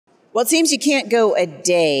Well, it seems you can't go a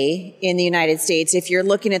day in the United States if you're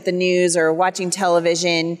looking at the news or watching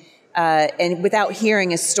television and without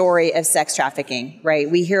hearing a story of sex trafficking, right?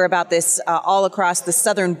 We hear about this all across the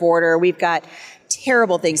southern border. We've got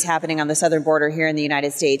terrible things happening on the southern border here in the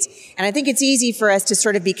United States. And I think it's easy for us to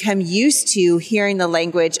sort of become used to hearing the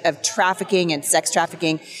language of trafficking and sex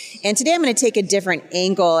trafficking. And today I'm going to take a different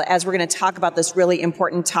angle as we're going to talk about this really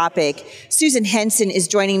important topic. Susan Henson is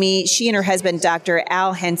joining me. She and her husband, Dr.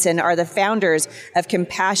 Al Henson, are the founders of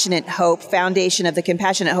Compassionate Hope Foundation, of the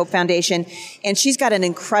Compassionate Hope Foundation. And she's got an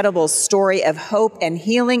incredible story of hope and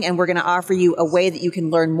healing. And we're going to offer you a way that you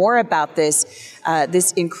can learn more about this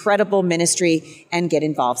incredible ministry and get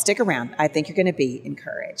involved. Stick around. I think you're going to be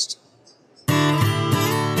encouraged.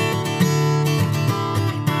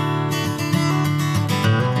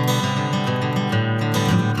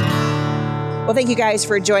 Well, thank you guys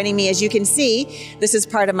for joining me. As you can see, this is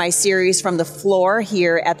part of my series From the Floor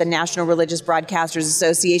here at the National Religious Broadcasters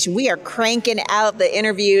Association. We are cranking out the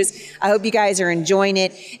interviews. I hope you guys are enjoying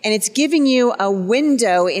it. And it's giving you a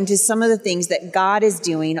window into some of the things that God is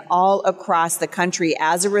doing all across the country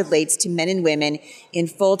as it relates to men and women in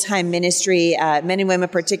full-time ministry, men and women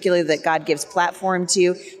particularly that God gives platform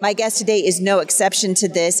to. My guest today is no exception to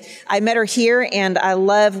this. I met her here and I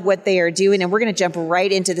love what they are doing. And we're going to jump right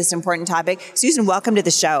into this important topic. Susan, welcome to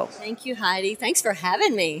the show. Thank you, Heidi. Thanks for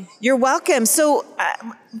having me. You're welcome. So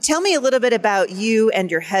tell me a little bit about you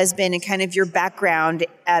and your husband and kind of your background,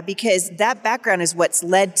 because that background is what's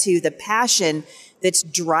led to the passion that's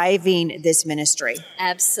driving this ministry.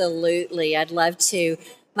 Absolutely. I'd love to.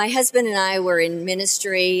 My husband and I were in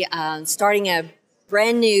ministry, starting a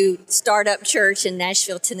brand new startup church in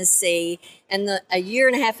Nashville, Tennessee. And a year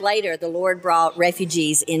and a half later, the Lord brought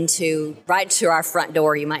refugees right to our front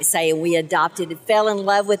door, you might say, and we adopted and fell in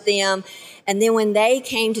love with them. And then when they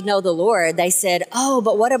came to know the Lord, they said, oh,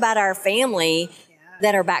 but what about our family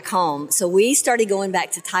that are back home? So we started going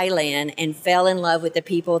back to Thailand and fell in love with the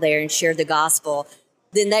people there and shared the gospel.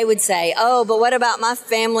 Then they would say, oh, but what about my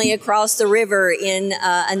family across the river in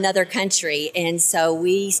another country? And so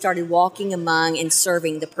we started walking among and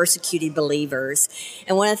serving the persecuted believers.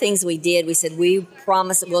 And one of the things we did, we said, we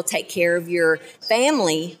promise that we'll take care of your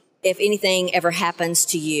family if anything ever happens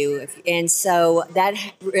to you. And so that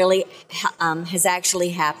really has actually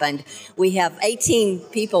happened. We have 18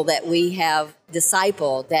 people that we have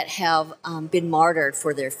discipled that have been martyred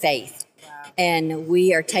for their faith. And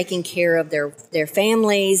we are taking care of their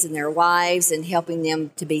families and their wives and helping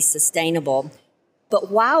them to be sustainable.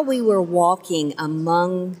 But while we were walking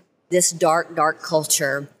among this dark, dark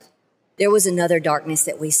culture, there was another darkness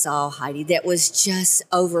that we saw, Heidi, that was just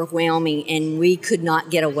overwhelming, and we could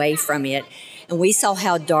not get away from it. And we saw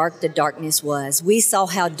how dark the darkness was. We saw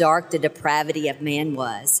how dark the depravity of man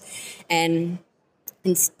was. And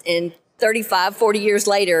 35, 40 years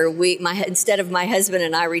later, instead of my husband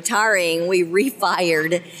and I retiring, we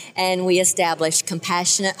refired and we established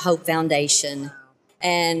Compassionate Hope Foundation.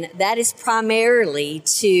 And that is primarily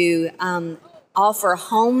to offer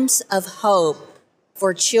homes of hope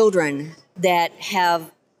for children that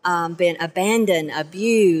have been abandoned,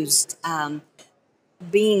 abused,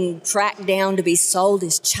 being tracked down to be sold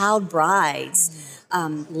as child brides,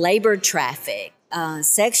 labor trafficked,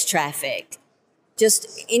 sex trafficked.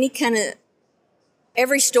 Just any kind of,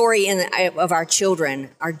 every story of our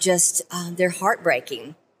children are just, they're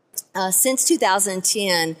heartbreaking. Since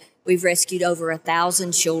 2010, we've rescued over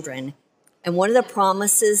 1,000 children. And one of the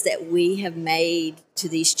promises that we have made to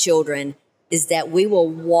these children is that we will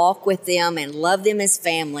walk with them and love them as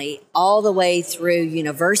family all the way through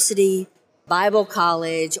university, Bible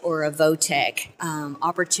college, or a VOTEC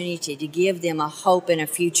opportunity to give them a hope and a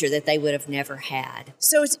future that they would have never had.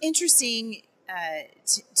 So it's interesting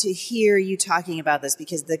to hear you talking about this,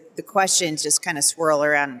 because the questions just kind of swirl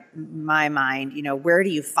around my mind. You know, where do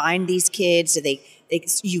you find these kids? Do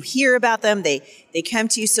you hear about them? They come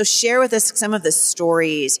to you. So share with us some of the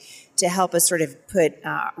stories to help us sort of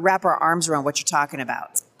wrap our arms around what you're talking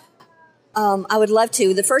about. I would love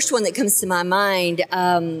to. The first one that comes to my mind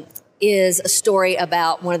is a story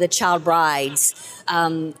about one of the child brides.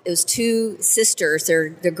 It was two sisters. Their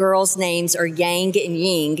girls' names are Yang and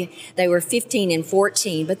Ying. They were 15 and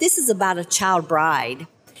 14, but this is about a child bride.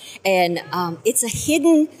 And it's a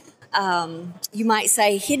hidden, you might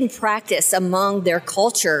say, hidden practice among their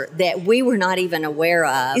culture that we were not even aware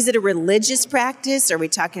of. Is it a religious practice? Are we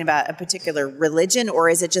talking about a particular religion, or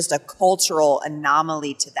is it just a cultural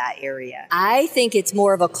anomaly to that area? I think it's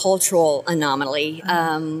more of a cultural anomaly,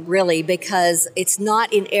 really, because it's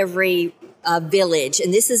not in every village.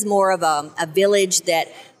 And this is more of a village that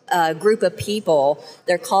group of people,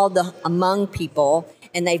 they're called the Hmong people.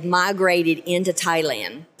 and they've migrated into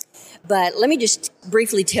Thailand. But let me just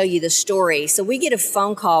briefly tell you the story. So we get a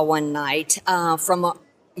phone call one night from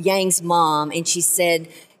Yang's mom, and she said,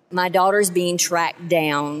 my daughter's being tracked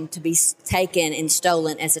down to be taken and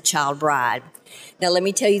stolen as a child bride. Now, let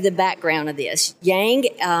me tell you the background of this. Yang,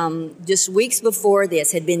 just weeks before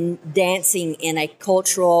this, had been dancing in a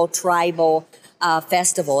cultural, tribal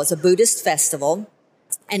festival. It's a Buddhist festival.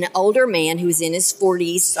 An older man who was in his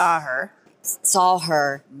 40s saw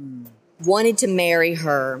her, wanted to marry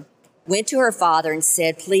her, went to her father and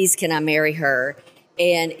said, please, can I marry her?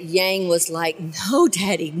 And Yang was like, no,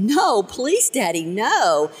 Daddy, no, please, Daddy,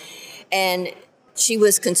 no. And she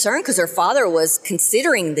was concerned because her father was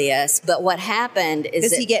considering this. But what happened is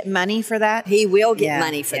Does he get money for that? He will get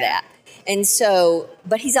money for that. And so,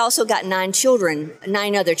 but he's also got 9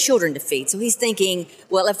 other children to feed. So he's thinking,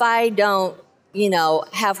 well, if I don't,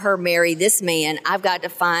 have her marry this man, I've got to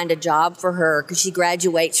find a job for her because she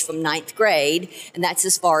graduates from 9th grade. And that's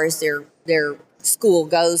as far as their school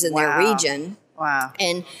goes in their region. Wow.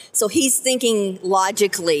 And so he's thinking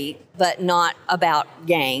logically, but not about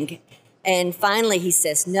Yang. And finally he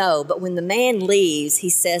says no. But when the man leaves, he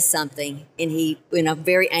says something, and he, in a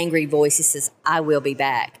very angry voice, he says, I will be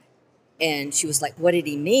back. And she was like, what did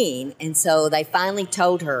he mean? And so they finally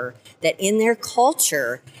told her that in their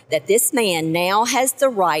culture, that this man now has the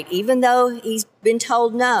right, even though he's been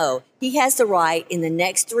told no, he has the right in the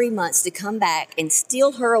next 3 months to come back and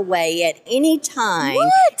steal her away at any time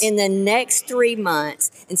in the next 3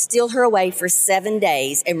 months and steal her away for 7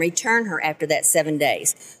 days and return her after that 7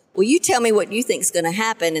 days. Well, you tell me what you think is going to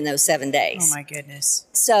happen in those 7 days. Oh, my goodness.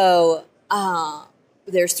 So,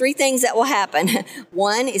 there's 3 things that will happen.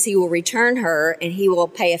 One is he will return her and he will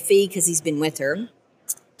pay a fee because he's been with her.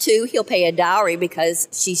 2, he'll pay a dowry because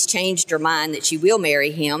she's changed her mind that she will marry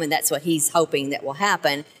him, and that's what he's hoping that will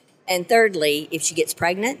happen. And thirdly, if she gets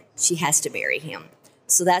pregnant, she has to marry him.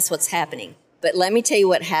 So that's what's happening. But let me tell you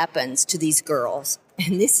what happens to these girls.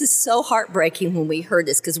 And this is so heartbreaking when we heard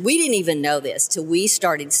this, because we didn't even know this till we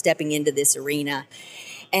started stepping into this arena.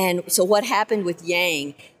 And so what happened with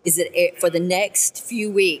Yang is that for the next few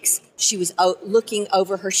weeks, she was looking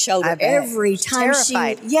over her shoulder every time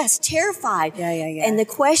terrified. Terrified. Yeah. And the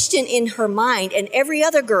question in her mind, and every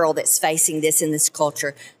other girl that's facing this in this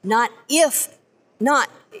culture, not am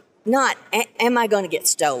I going to get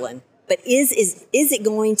stolen, but is it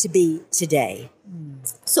going to be today?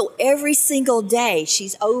 So every single day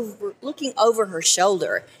she's looking over her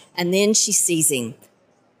shoulder, and then she sees him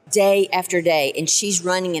day after day, and she's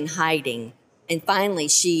running and hiding. And finally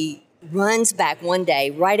she runs back one day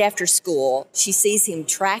right after school. She sees him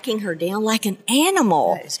tracking her down like an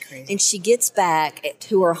animal. That is crazy. And she gets back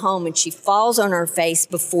to her home and she falls on her face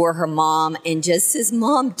before her mom and just says,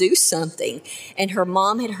 Mom, do something. And her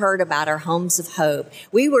mom had heard about our Homes of Hope.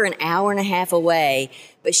 We were an hour and a half away,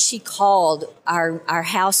 but she called our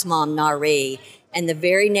house mom, Nari. And the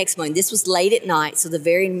very next morning, this was late at night, so the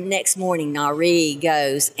very next morning, Nari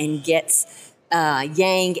goes and gets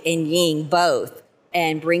Yang and Ying both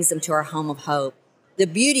and brings them to our Home of Hope. The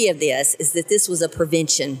beauty of this is that this was a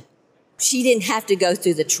prevention. She didn't have to go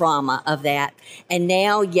through the trauma of that. And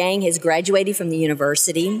now Yang has graduated from the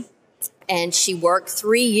university, and she worked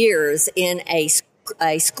 3 years in a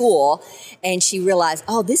school, and she realized,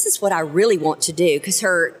 oh, this is what I really want to do, because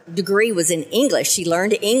her degree was in English. She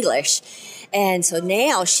learned English. And so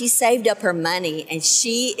now she saved up her money, and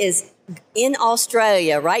she is in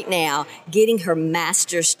Australia right now getting her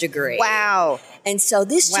master's degree. Wow. And so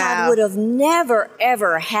this child would have never,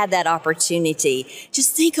 ever had that opportunity.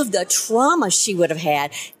 Just think of the trauma she would have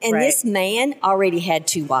had. And this man already had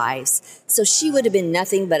 2 wives. So she would have been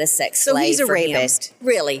nothing but a sex slave. So he's a for rapist. Him.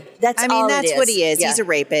 Really. That's what he is. Yeah. He's a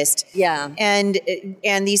rapist. Yeah. And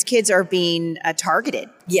these kids are being targeted.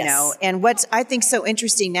 Yes. You know? And what's I think so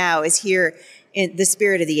interesting now is here in the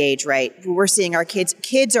spirit of the age, right? We're seeing our kids.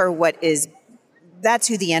 Kids are that's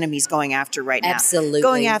who the enemy's going after right now. Absolutely.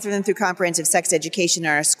 Going after them through comprehensive sex education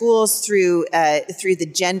in our schools, through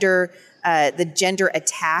the gender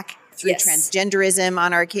attack, through transgenderism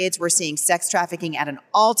on our kids. We're seeing sex trafficking at an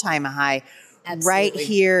all-time high right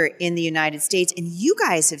here in the United States. And you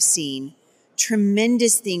guys have seen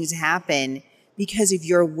tremendous things happen because of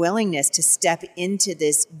your willingness to step into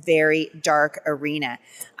this very dark arena.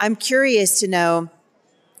 I'm curious to know,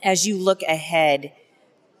 as you look ahead,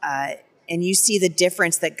 and you see the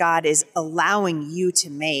difference that God is allowing you to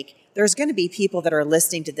make, there's going to be people that are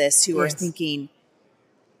listening to this who are thinking,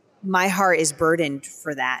 my heart is burdened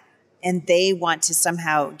for that, and they want to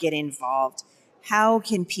somehow get involved. how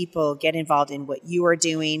can people get involved in what you are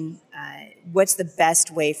doing? What's the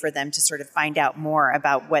best way for them to sort of find out more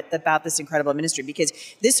about this incredible ministry? Because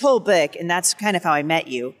this whole book, and that's kind of how I met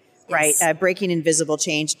you, right? Breaking Invisible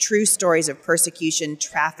Change, True Stories of Persecution,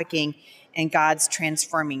 Trafficking, and God's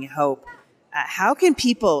Transforming Hope. How can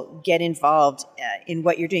people get involved in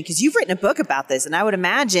what you're doing? Because you've written a book about this, and I would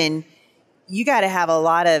imagine you got to have a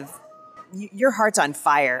lot of, your heart's on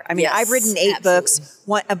fire. I mean, I've written 8 books.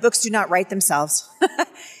 Books do not write themselves.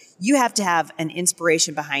 You have to have an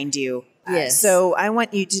inspiration behind you. So I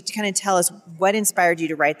want you to kind of tell us what inspired you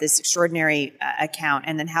to write this extraordinary account,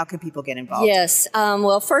 and then how can people get involved? Yes.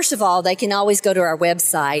 Well, first of all, they can always go to our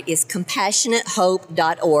website. It's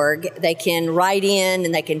compassionatehope.org. They can write in,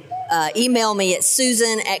 and they can email me at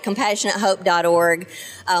susan@compassionatehope.org.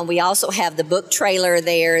 We also have the book trailer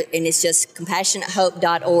there, and it's just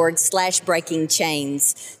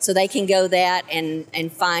compassionatehope.org/breakingchains. So they can go that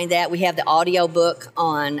and find that. We have the audio book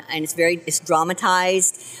on, and it's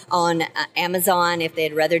dramatized on Amazon if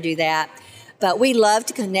they'd rather do that. But we love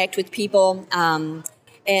to connect with people.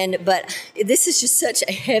 But this is just such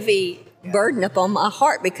a heavy burden upon my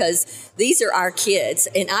heart, because these are our kids,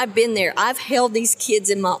 and I've been there. I've held these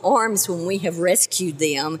kids in my arms when we have rescued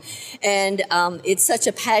them, and it's such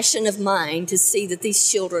a passion of mine to see that these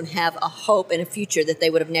children have a hope and a future that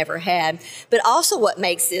they would have never had. But also what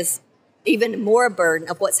makes this even more a burden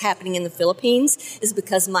of what's happening in the Philippines is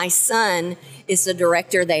because my son is the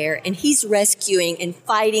director there, and he's rescuing and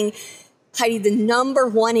fighting, Heidi, the number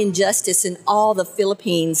one injustice in all the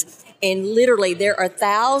Philippines. And literally, there are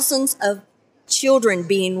thousands of children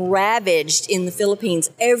being ravaged in the Philippines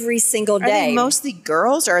every single day. Are they mostly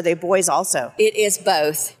girls, or are they boys also? It is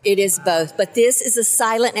both. It is both. But this is a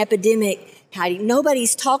silent epidemic, Heidi.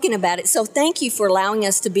 Nobody's talking about it. So thank you for allowing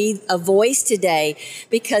us to be a voice today,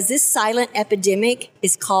 because this silent epidemic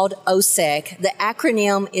is called OSEC. The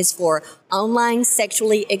acronym is for Online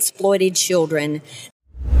Sexually Exploited Children.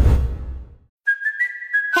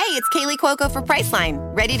 Hey, it's Kaylee Cuoco for Priceline.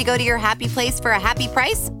 Ready to go to your happy place for a happy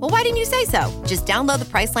price? Well, why didn't you say so? Just download the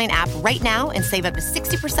Priceline app right now and save up to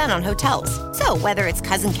 60% on hotels. So whether it's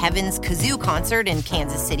Cousin Kevin's Kazoo Concert in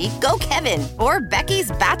Kansas City, go Kevin, or Becky's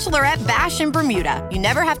Bachelorette Bash in Bermuda, you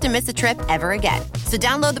never have to miss a trip ever again. So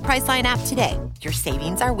download the Priceline app today. Your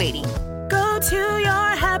savings are waiting. Go to your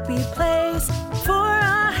happy place for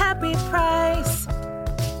a happy price.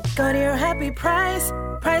 Go to your happy price,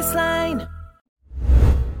 Priceline.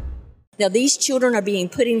 Now, these children are being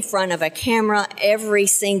put in front of a camera every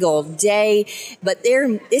single day, but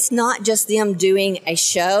it's not just them doing a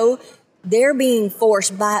show. They're being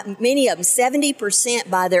forced by, many of them,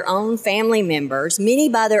 70% by their own family members, many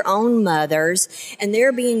by their own mothers, and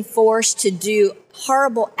they're being forced to do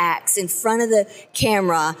horrible acts in front of the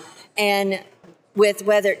camera, and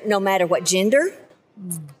no matter what gender,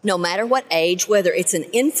 no matter what age, whether it's an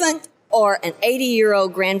infant or an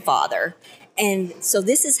 80-year-old grandfather. And so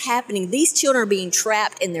this is happening. These children are being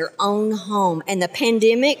trapped in their own home, and the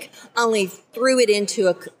pandemic only threw it into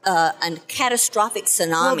a catastrophic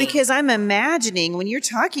tsunami. Well, because I'm imagining when you're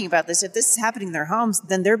talking about this, if this is happening in their homes,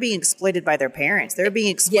 then they're being exploited by their parents. They're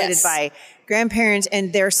being exploited by grandparents,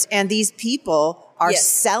 and these people are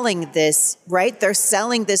selling this, right? They're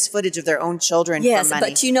selling this footage of their own children for money. Yes,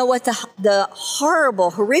 but you know what the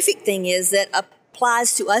horrible, horrific thing is that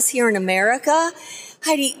applies to us here in America?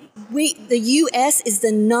 Heidi, the U.S. is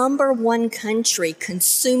the number one country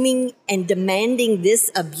consuming and demanding this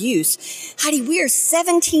abuse. Heidi, we are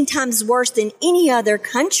 17 times worse than any other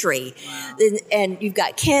country. Wow. And you've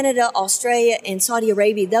got Canada, Australia, and Saudi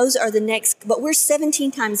Arabia. Those are the next, but we're 17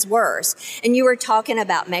 times worse. And you were talking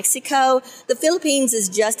about Mexico. The Philippines is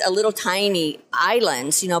just a little tiny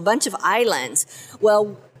island, a bunch of islands.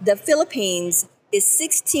 Well, the Philippines is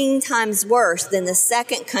 16 times worse than the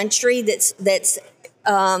second country that's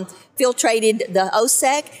filtrated the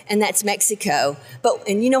OSEC, and that's Mexico.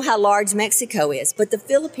 And you know how large Mexico is, but the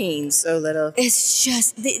Philippines, so little.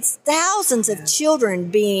 It's thousands of children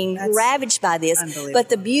being ravaged by this. But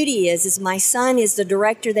the beauty is my son is the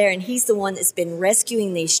director there, and he's the one that's been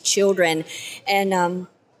rescuing these children. And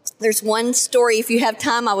there's one story, if you have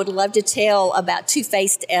time, I would love to tell about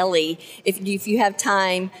Two-Faced Ellie. If you have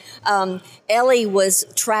time, Ellie was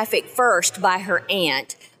trafficked first by her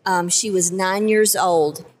aunt. She was 9 years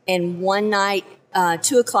old, and one night,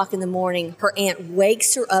 2:00 in the morning, her aunt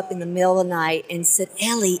wakes her up in the middle of the night and said,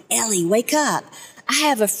 Ellie, wake up. I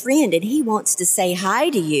have a friend and he wants to say hi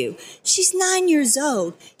to you. She's 9 years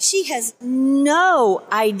old. She has no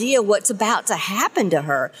idea what's about to happen to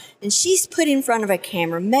her. And she's put in front of a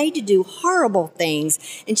camera, made to do horrible things.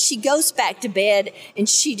 And she goes back to bed and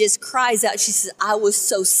she just cries out. She says, I was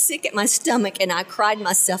so sick at my stomach and I cried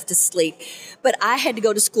myself to sleep. But I had to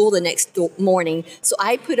go to school the next morning. So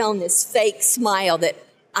I put on this fake smile that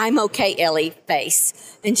I'm okay, Ellie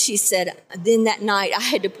face. And she said, then that night I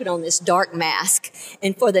had to put on this dark mask.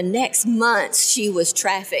 And for the next months, she was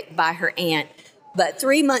trafficked by her aunt. But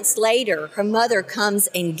 3 months later, her mother comes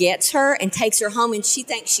and gets her and takes her home. And she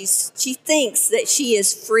thinks that she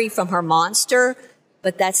is free from her monster.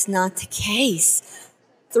 But that's not the case.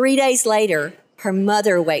 3 days later, her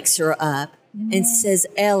mother wakes her up and says,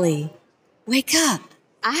 Ellie, wake up.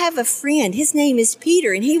 I have a friend. His name is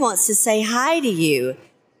Peter, and he wants to say hi to you.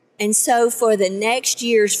 And so for the next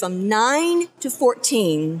years, from 9 to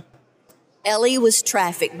 14, Ellie was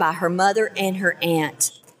trafficked by her mother and her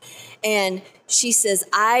aunt. And she says,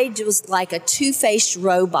 I was like a two-faced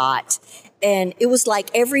robot. And it was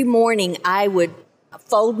like every morning I would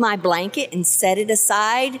fold my blanket and set it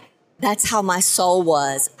aside. That's how my soul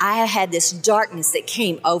was. I had this darkness that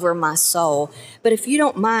came over my soul. But if you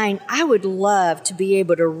don't mind, I would love to be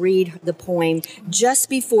able to read the poem just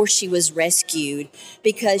before she was rescued,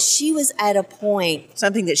 because she was at a point.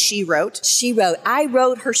 Something that she wrote? She wrote. I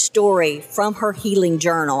wrote her story from her healing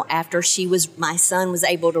journal after my son was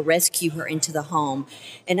able to rescue her into the home.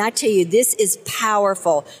 And I tell you, this is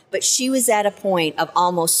powerful. But she was at a point of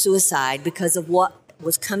almost suicide because of what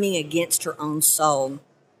was coming against her own soul.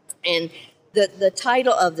 And the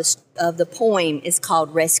title of the poem is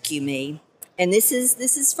called Rescue Me. And this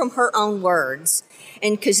is from her own words.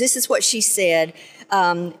 And because this is what she said.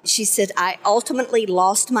 She said, I ultimately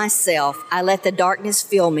lost myself. I let the darkness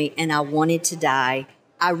fill me and I wanted to die.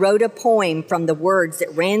 I wrote a poem from the words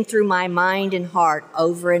that ran through my mind and heart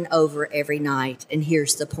over and over every night. And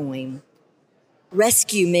here's the poem.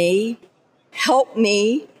 Rescue me. Help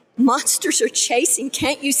me. Monsters are chasing.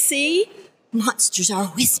 Can't you see? Monsters are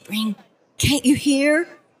whispering, can't you hear?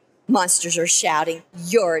 Monsters are shouting,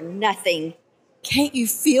 you're nothing. Can't you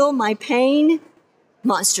feel my pain?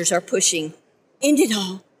 Monsters are pushing, end it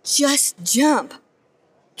all, just jump.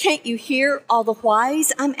 Can't you hear all the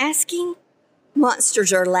whys I'm asking?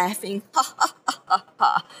 Monsters are laughing, ha ha ha ha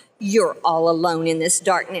ha. You're all alone in this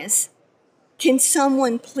darkness. Can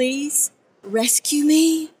someone please rescue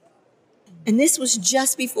me? And this was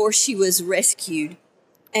just before she was rescued.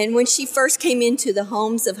 And when she first came into the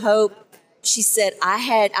Homes of Hope, she said,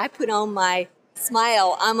 I put on my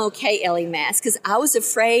smile, I'm okay, Ellie mask, because I was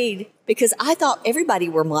afraid, because I thought everybody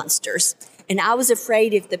were monsters. And I was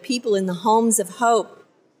afraid if the people in the Homes of Hope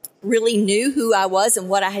really knew who I was and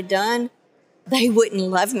what I had done, they wouldn't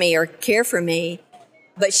love me or care for me.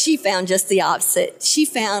 But she found just the opposite. She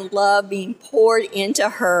found love being poured into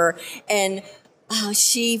her. And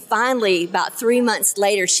she finally, about 3 months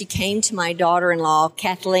later, she came to my daughter-in-law,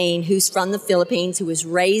 Kathleen, who's from the Philippines, who was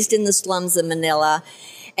raised in the slums of Manila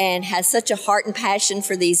and has such a heart and passion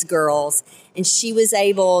for these girls. And she was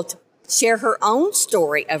able to share her own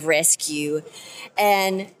story of rescue.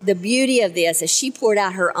 And the beauty of this is she poured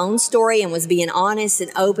out her own story and was being honest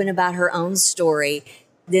and open about her own story.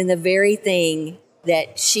 Then the very thing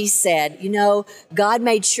that she said, God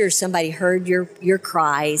made sure somebody heard your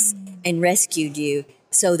cries and rescued you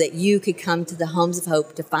so that you could come to the Homes of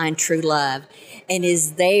Hope to find true love. And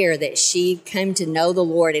is there that she came to know the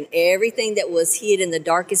Lord, and everything that was hid in the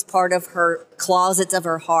darkest part of her closets of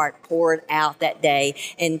her heart poured out that day.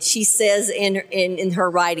 And she says in her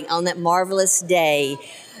writing, on that marvelous day,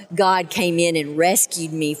 God came in and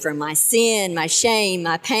rescued me from my sin, my shame,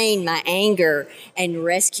 my pain, my anger, and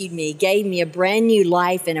rescued me, gave me a brand new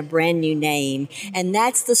life and a brand new name. And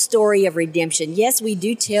that's the story of redemption. Yes, we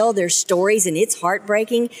do tell their stories, and it's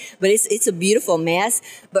heartbreaking, but it's a beautiful mess.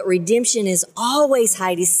 But redemption is always,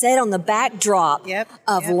 Heidi, set on the backdrop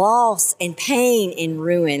of loss and pain and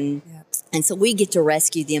ruin. Yep. And so we get to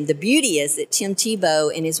rescue them. The beauty is that Tim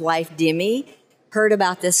Tebow and his wife, Demi, heard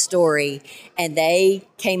about this story, and they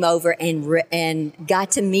came over and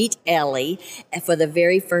got to meet Ellie for the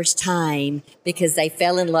very first time because they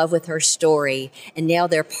fell in love with her story. And now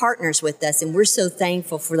they're partners with us, and we're so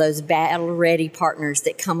thankful for those battle-ready partners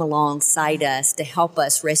that come alongside us to help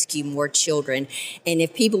us rescue more children. And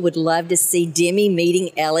if people would love to see Demi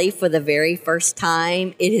meeting Ellie for the very first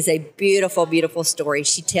time, it is a beautiful, beautiful story.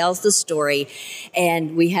 She tells the story,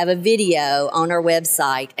 and we have a video on our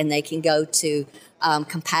website, and they can go to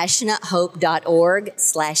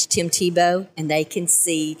compassionatehope.org/Tim Tebow, and they can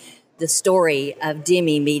see the story of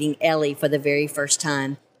Demi meeting Ellie for the very first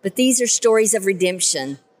time. But these are stories of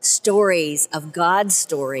redemption, stories of God's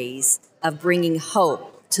stories of bringing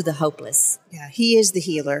hope to the hopeless. Yeah, he is the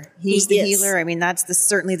healer. He's the is. healer. I mean, that's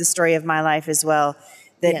certainly the story of my life as well,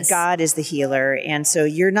 that Yes. God is the healer. And so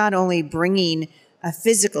you're not only bringing a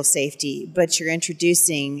physical safety, but you're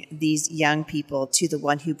introducing these young people to the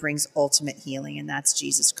one who brings ultimate healing, and that's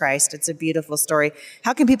Jesus Christ. It's a beautiful story.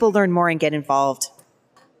 How can people learn more and get involved?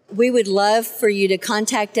 We would love for you to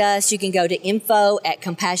contact us. You can go to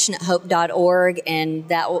info@compassionatehope.org, and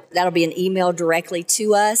that'll be an email directly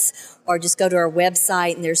to us, or just go to our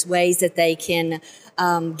website, and there's ways that they can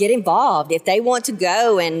get involved. If they want to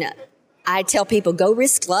go, and I tell people, go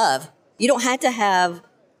risk love. You don't have to have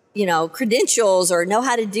credentials or know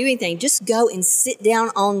how to do anything. Just go and sit down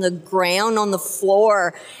on the ground, on the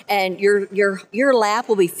floor, and your lap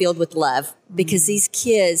will be filled with love, because these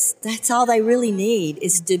kids, that's all they really need,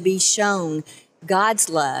 is to be shown God's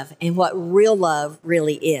love and what real love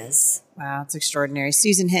really is. Wow, it's extraordinary.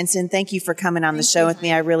 Susan Henson, thank you for coming on the show with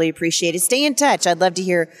me. I really appreciate it. Stay in touch. I'd love to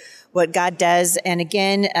hear what God does. And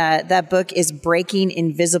again, that book is Breaking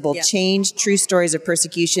Invisible Change, True Stories of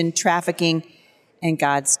Persecution, Trafficking, and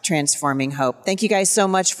God's Transforming Hope. Thank you guys so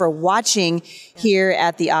much for watching here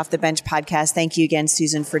at the Off the Bench podcast. Thank you again,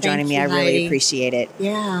 Susan, for joining me. I really appreciate it.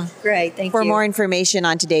 Yeah, great. Thank you. For more information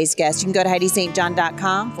on today's guest, you can go to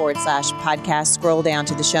HeidiSt.John.com/podcast. Scroll down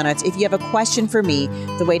to the show notes. If you have a question for me,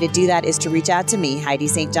 the way to do that is to reach out to me,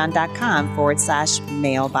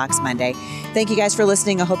 HeidiSt.John.com/mailbox Monday. Thank you guys for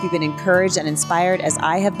listening. I hope you've been encouraged and inspired as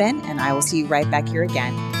I have been, and I will see you right back here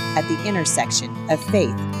again at the intersection of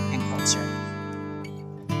faith and culture.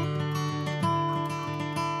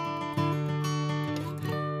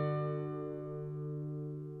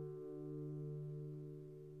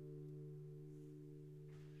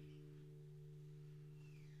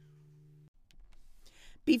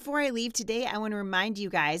 Before I leave today, I want to remind you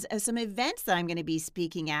guys of some events that I'm going to be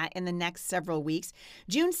speaking at in the next several weeks.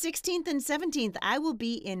 June 16th and 17th, I will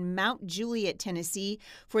be in Mount Juliet, Tennessee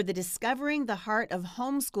for the Discovering the Heart of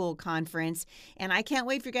Homeschool Conference, and I can't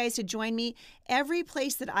wait for you guys to join me. Every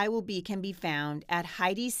place that I will be can be found at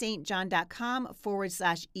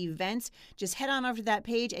HeidiSt.John.com/events. Just head on over to that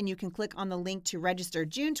page and you can click on the link to register.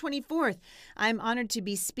 June 24th, I'm honored to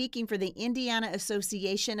be speaking for the Indiana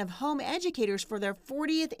Association of Home Educators for their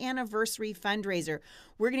 40th anniversary fundraiser.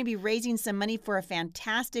 We're going to be raising some money for a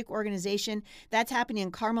fantastic organization. That's happening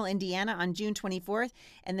in Carmel, Indiana on June 24th.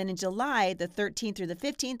 And then in July, the 13th through the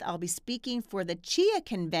 15th, I'll be speaking for the CHIA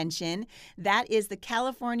Convention. That is the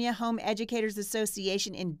California Home Educators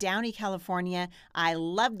Association in Downey, California. I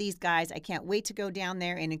love these guys. I can't wait to go down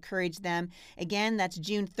there and encourage them. Again, that's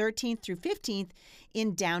June 13th through 15th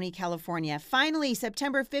in Downey, California. Finally,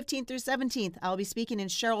 September 15th through 17th, I'll be speaking in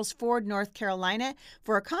Sherrills Ford, North Carolina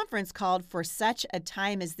for a conference called For Such a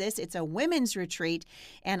Time as This. It's a women's retreat,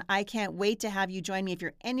 and I can't wait to have you join me. If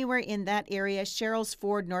you're anywhere in that area, Sherrills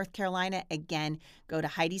Ford, North Carolina, again, go to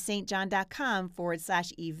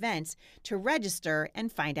HeidiSt.John.com/events to register and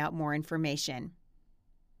find out more information.